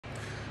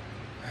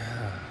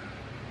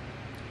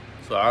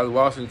So I was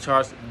watching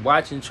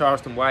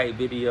Charleston White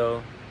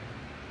video,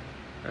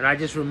 and I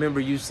just remember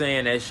you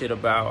saying that shit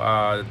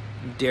about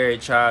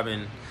Derek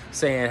Chauvin,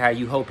 saying how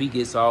you hope he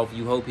gets off,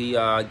 you hope he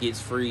gets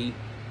free.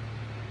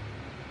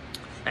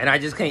 And I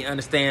just can't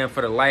understand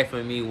for the life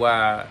of me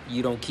why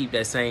you don't keep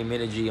that same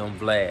energy on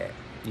Vlad.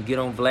 You get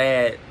on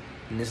Vlad,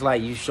 and it's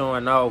like you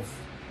showing off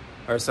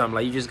or something.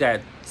 Like you just got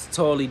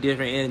totally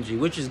different energy,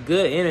 which is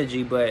good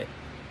energy, but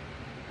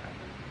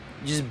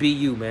just be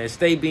you, man.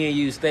 Stay being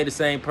you. Stay the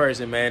same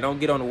person, man. Don't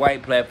get on the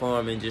white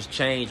platform and just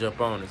change up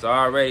on us. I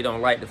already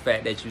don't like the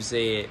fact that you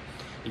said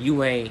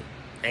you ain't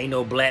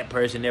no black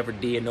person ever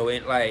did no,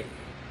 like,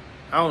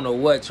 I don't know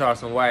what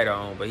Charleston White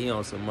on, but he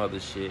on some other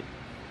shit.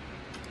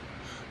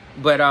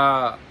 But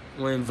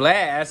when Vlad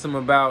asked him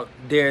about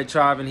Derek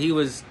Chauvin, he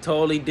was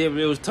totally different.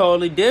 It was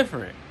totally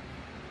different.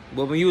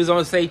 But when you was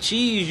on Say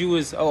Cheese, you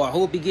was, oh, I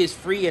hope he gets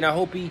free, and I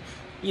hope he,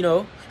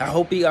 I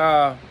hope he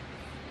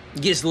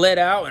gets let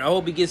out, and I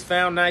hope he gets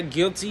found not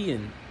guilty.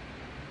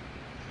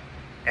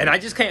 And I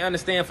just can't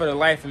understand for the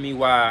life of me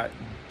why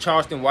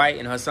Charleston White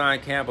and Hassan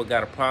Campbell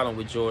got a problem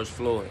with George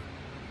Floyd.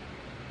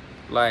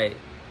 Like,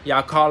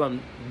 y'all call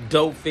them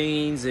dope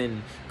fiends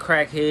and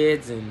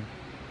crackheads, and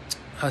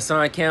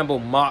Hassan Campbell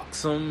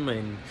mocks him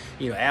and,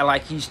 act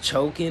like he's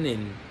choking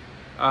and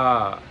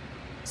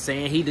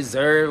saying he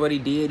deserved what he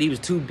did. He was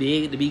too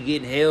big to be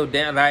getting held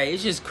down. Like,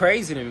 it's just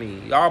crazy to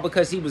me. All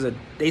because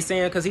they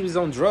saying because he was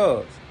on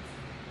drugs.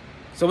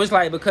 So it's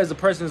like because the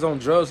person's on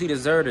drugs, he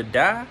deserved to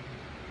die?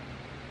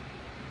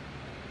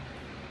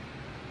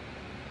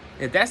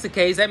 If that's the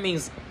case, that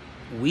means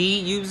weed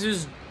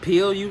users,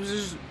 pill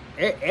users,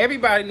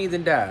 everybody needs to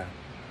die.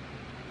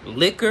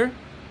 Liquor.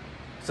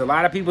 It's a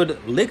lot of people.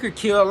 Liquor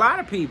kill a lot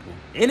of people.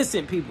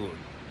 Innocent people.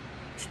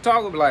 You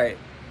talk about like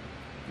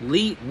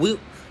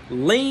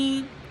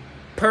lean,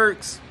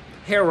 perks,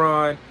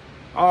 heroin,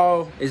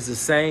 all is the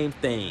same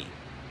thing.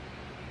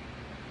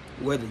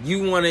 Whether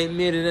you want to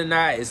admit it or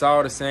not, it's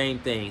all the same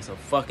thing. It's a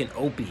fucking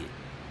opiate.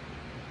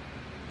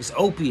 It's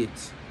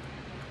opiates.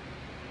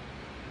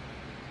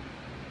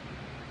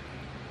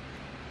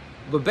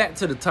 But back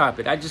to the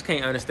topic. I just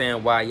can't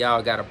understand why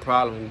y'all got a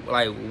problem.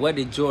 Like, what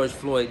did George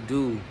Floyd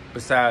do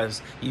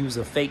besides use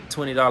a fake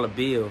 $20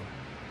 bill?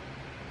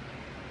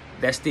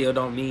 That still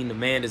don't mean the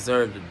man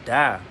deserved to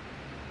die.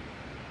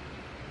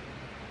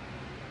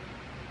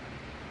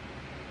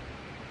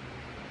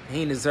 He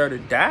didn't deserve to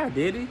die,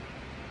 did he?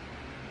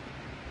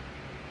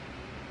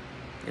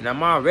 And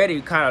I'm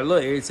already kind of a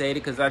little irritated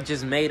because I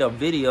just made a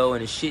video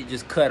and the shit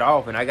just cut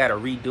off and I got to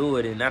redo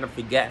it. And I done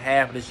forgot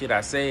half of the shit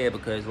I said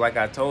because, like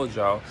I told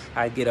y'all,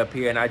 I get up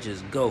here and I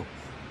just go.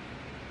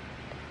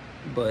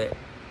 But,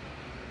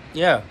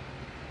 yeah.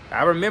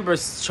 I remember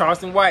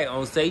Charleston White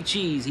on Say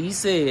Cheese. He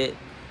said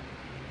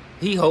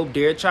he hoped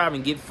Derek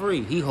Chauvin get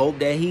free. He hoped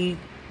that he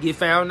get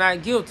found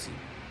not guilty.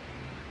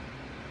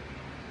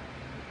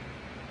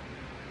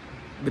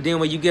 But then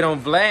when you get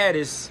on Vlad,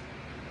 it's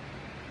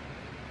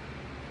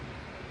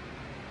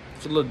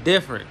a little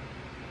different.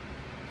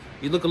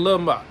 You look a lot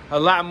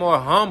more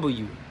humble.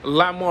 A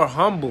lot more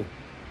humble.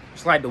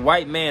 It's like the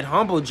white man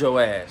humbled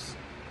your ass.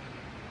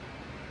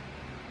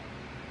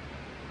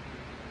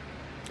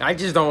 I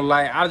just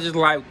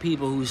like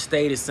people who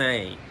stay the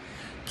same.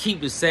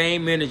 Keep the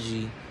same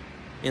energy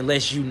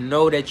unless you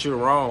know that you're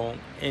wrong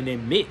and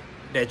admit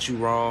that you're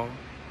wrong.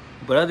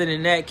 But other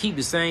than that, keep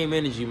the same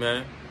energy,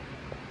 man.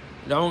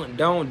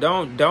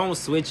 Don't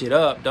switch it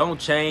up. Don't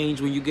change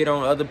when you get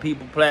on other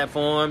people's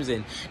platforms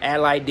and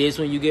act like this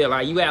when you get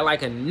like you act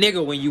like a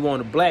nigga when you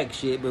want a black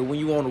shit, but when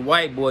you want a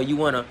white boy, you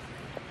wanna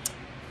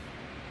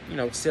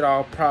sit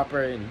all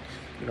proper and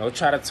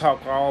try to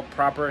talk all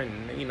proper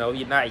and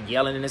you're not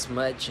yelling as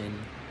much and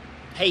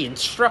hey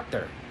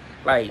instructor,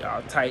 like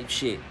all type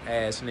shit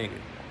ass nigga.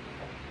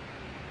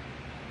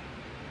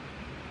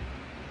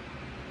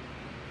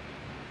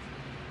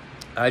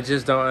 I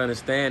just don't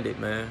understand it,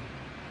 man.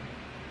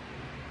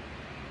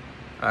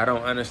 I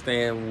don't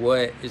understand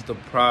what is the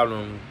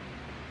problem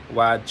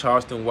why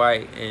Charleston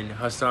White and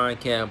Hassan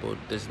Campbell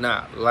does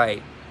not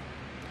like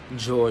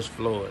George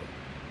Floyd.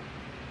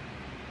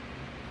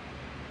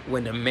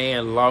 When the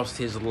man lost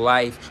his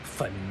life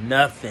for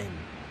nothing.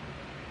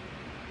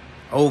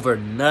 Over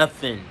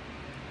nothing.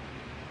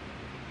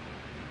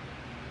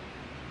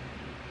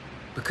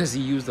 Because he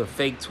used a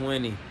fake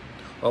 20.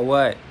 Or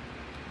what?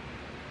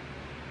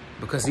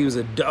 Because he was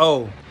a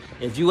dope.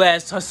 If you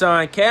ask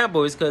Hassan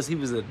Campbell, it's because he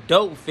was a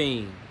dope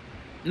fiend.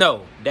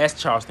 No,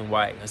 that's Charleston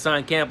White.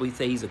 Hassan Campbell, he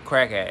say he's a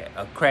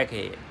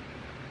crackhead.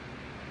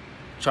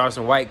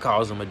 Charleston White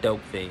calls him a dope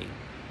fiend.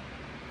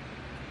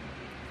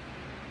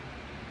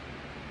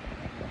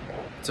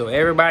 So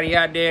everybody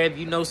out there, if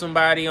you know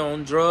somebody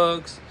on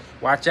drugs,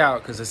 watch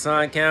out. Because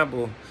Hassan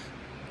Campbell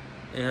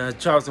and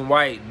Charleston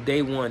White,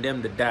 they want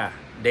them to die.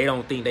 They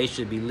don't think they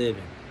should be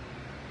living.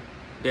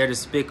 They're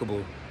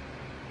despicable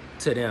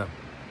to them.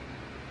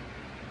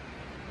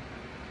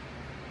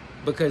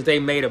 Because they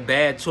made a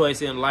bad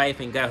choice in life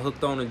and got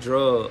hooked on a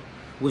drug,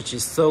 which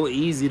is so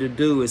easy to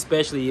do,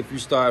 especially if you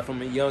start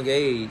from a young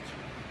age.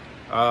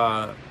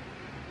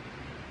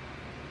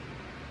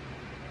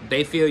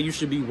 They feel you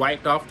should be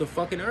wiped off the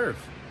fucking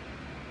earth.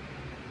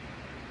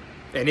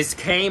 And it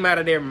came out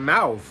of their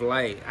mouth.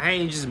 Like, I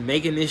ain't just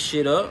making this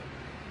shit up.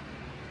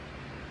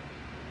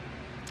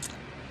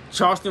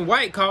 Charleston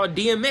White called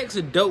DMX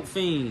a dope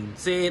fiend.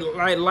 Said,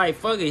 like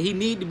fuck it, he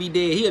need to be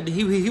dead.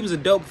 He was a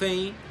dope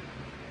fiend.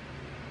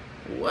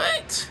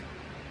 What?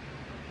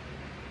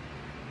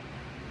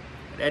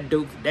 That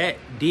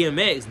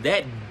DMX,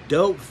 that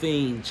dope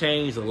fiend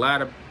changed a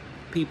lot of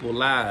people's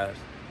lives.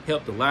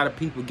 Helped a lot of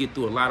people get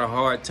through a lot of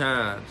hard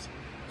times.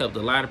 Helped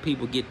a lot of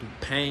people get through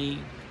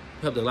pain.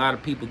 Helped a lot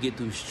of people get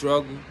through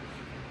struggle.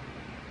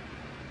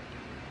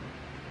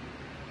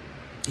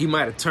 He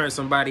might have turned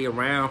somebody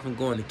around from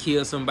going to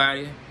kill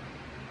somebody.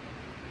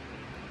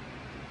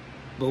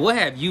 But what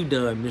have you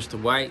done,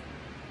 Mr. White?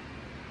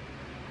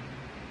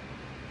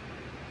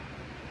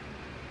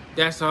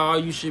 That's all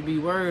you should be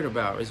worried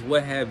about, is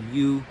what have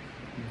you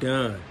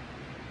done?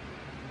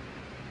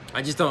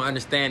 I just don't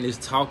understand this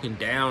talking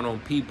down on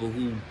people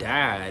who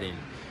died,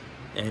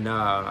 and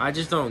I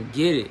just don't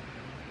get it.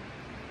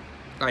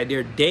 Like,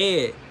 they're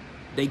dead.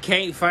 They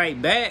can't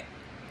fight back.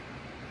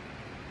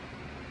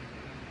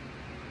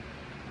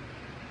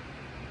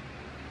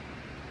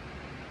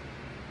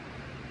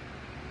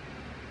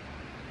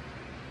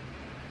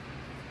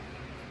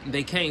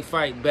 They can't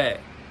fight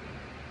back.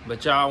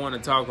 But y'all want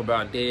to talk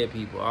about dead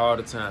people all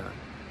the time.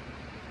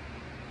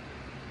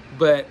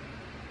 But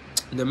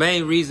the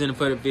main reason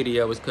for the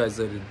video was because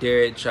of the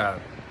Derek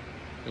Chauvin.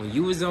 When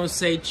you was on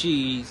Say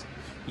Cheese,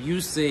 you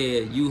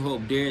said you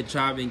hope Derek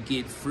Chauvin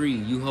get free.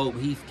 You hope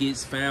he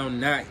gets found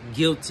not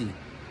guilty.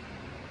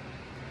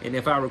 And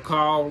if I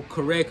recall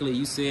correctly,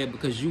 you said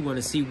because you want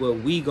to see what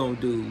we gonna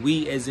do.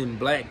 We as in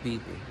black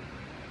people.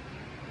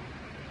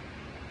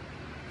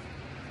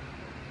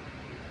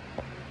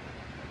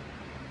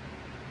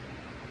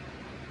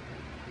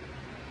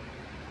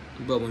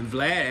 But when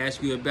Vlad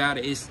asked you about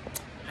it,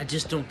 I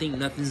just don't think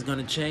nothing's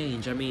gonna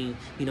change. I mean,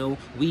 you know,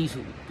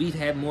 we've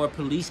had more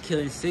police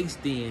killings since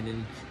then,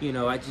 and you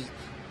know, I just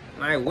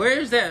like,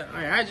 where's that?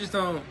 Like, I just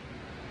don't.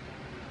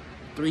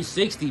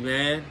 360,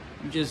 man.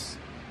 You just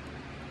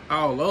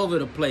all over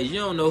the place. You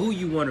don't know who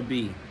you want to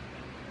be.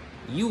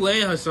 You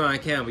and Hassan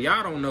Campbell,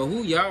 y'all don't know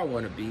who y'all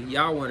want to be.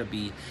 Y'all want to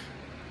be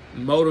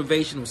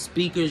motivational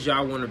speakers,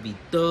 y'all want to be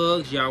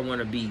thugs, y'all want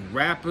to be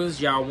rappers,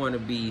 y'all want to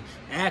be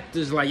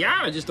actors. Like,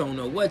 y'all just don't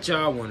know what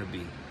y'all want to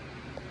be.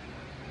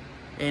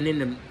 And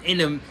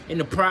in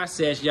the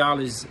process, y'all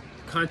is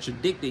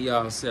contradicting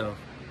y'allself.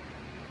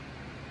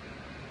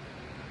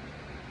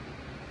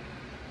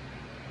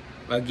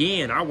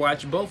 Again, I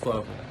watch both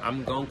of them.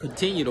 I'm gonna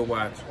continue to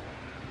watch.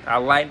 I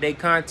like their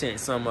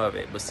content, some of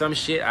it, but some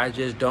shit I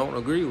just don't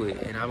agree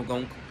with, and I'm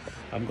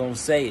gonna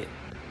say it.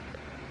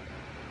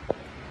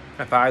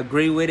 If I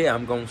agree with it,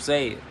 I'm going to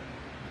say it.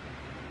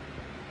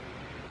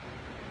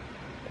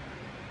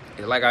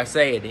 And like I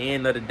say, at the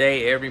end of the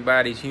day,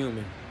 everybody's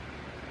human.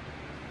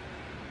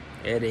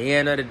 At the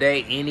end of the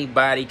day,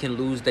 anybody can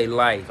lose their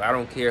life. I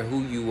don't care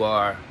who you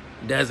are.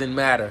 Doesn't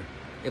matter.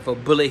 If a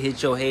bullet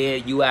hits your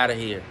head, you out of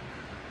here.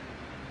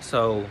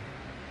 So,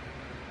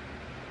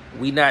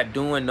 we not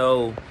doing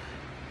no,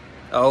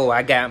 oh,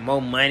 I got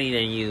more money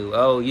than you.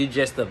 Oh, you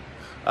just a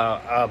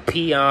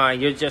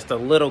peon. You're just a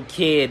little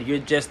kid. You're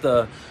just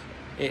a...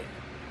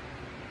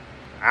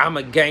 I'm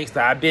a gangster.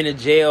 I've been in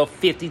jail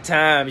 50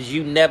 times.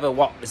 You never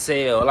walked the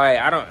cell.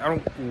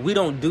 Like, we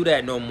don't do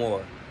that no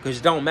more. Because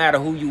it don't matter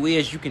who you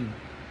is, you can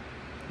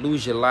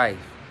lose your life.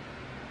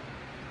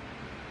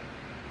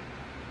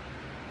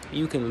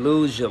 You can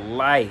lose your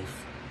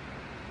life.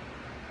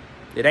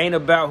 It ain't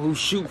about who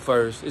shoot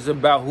first. It's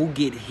about who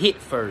get hit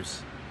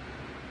first.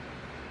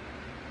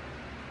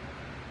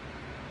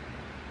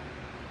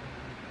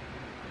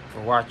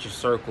 Or watch your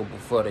circle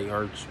before they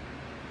hurt you.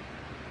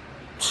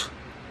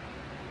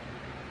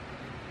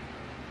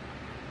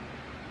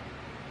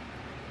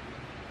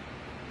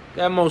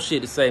 Got more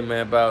shit to say,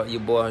 man, about your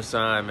boy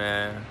Hassan,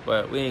 man.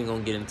 But we ain't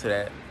gonna get into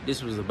that.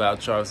 This was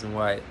about Charleston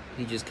White.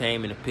 He just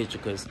came in the picture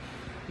because,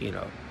 you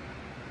know,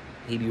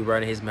 he be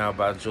running his mouth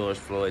about George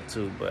Floyd,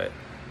 too. But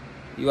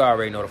you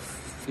already know the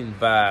fucking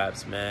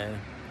vibes, man.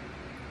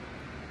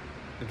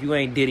 If you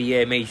ain't did it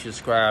yet, make sure you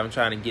subscribe. I'm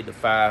trying to get to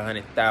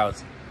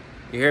 500,000.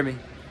 You hear me?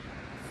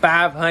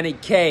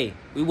 500K.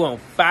 We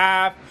want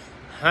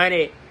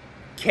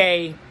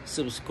 500K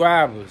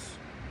subscribers.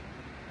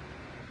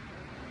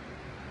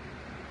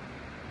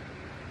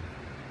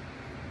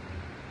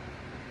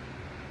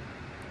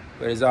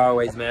 But as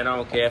always, man, I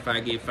don't care if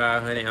I get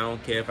 500. I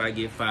don't care if I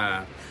get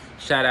 5.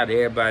 Shout out to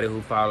everybody who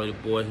follow the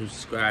boy, who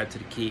subscribe to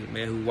the kid,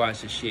 man, who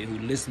watch the shit, who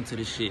listen to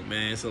the shit,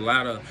 man. It's a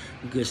lot of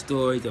good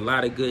stories, a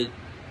lot of good,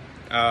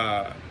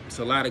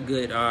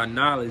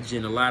 knowledge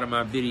in a lot of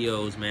my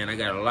videos, man. I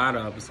got a lot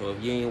of them, so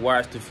if you ain't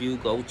watched a few,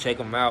 go check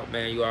them out,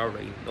 man. You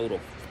already know the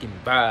fucking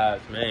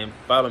vibes, man.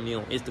 Follow me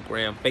on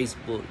Instagram,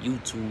 Facebook,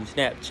 YouTube,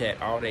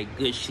 Snapchat, all that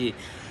good shit.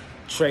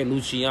 Trey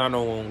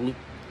Luciano on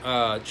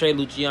Instagram, Trey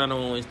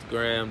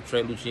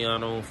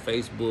Luciano on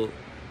Facebook,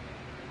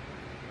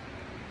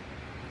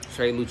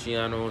 Trey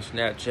Luciano on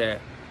Snapchat.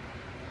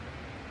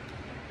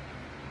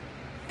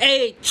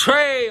 Hey,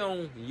 Trey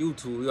on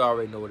YouTube. You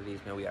already know what it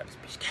is, man. We out this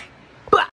bitch.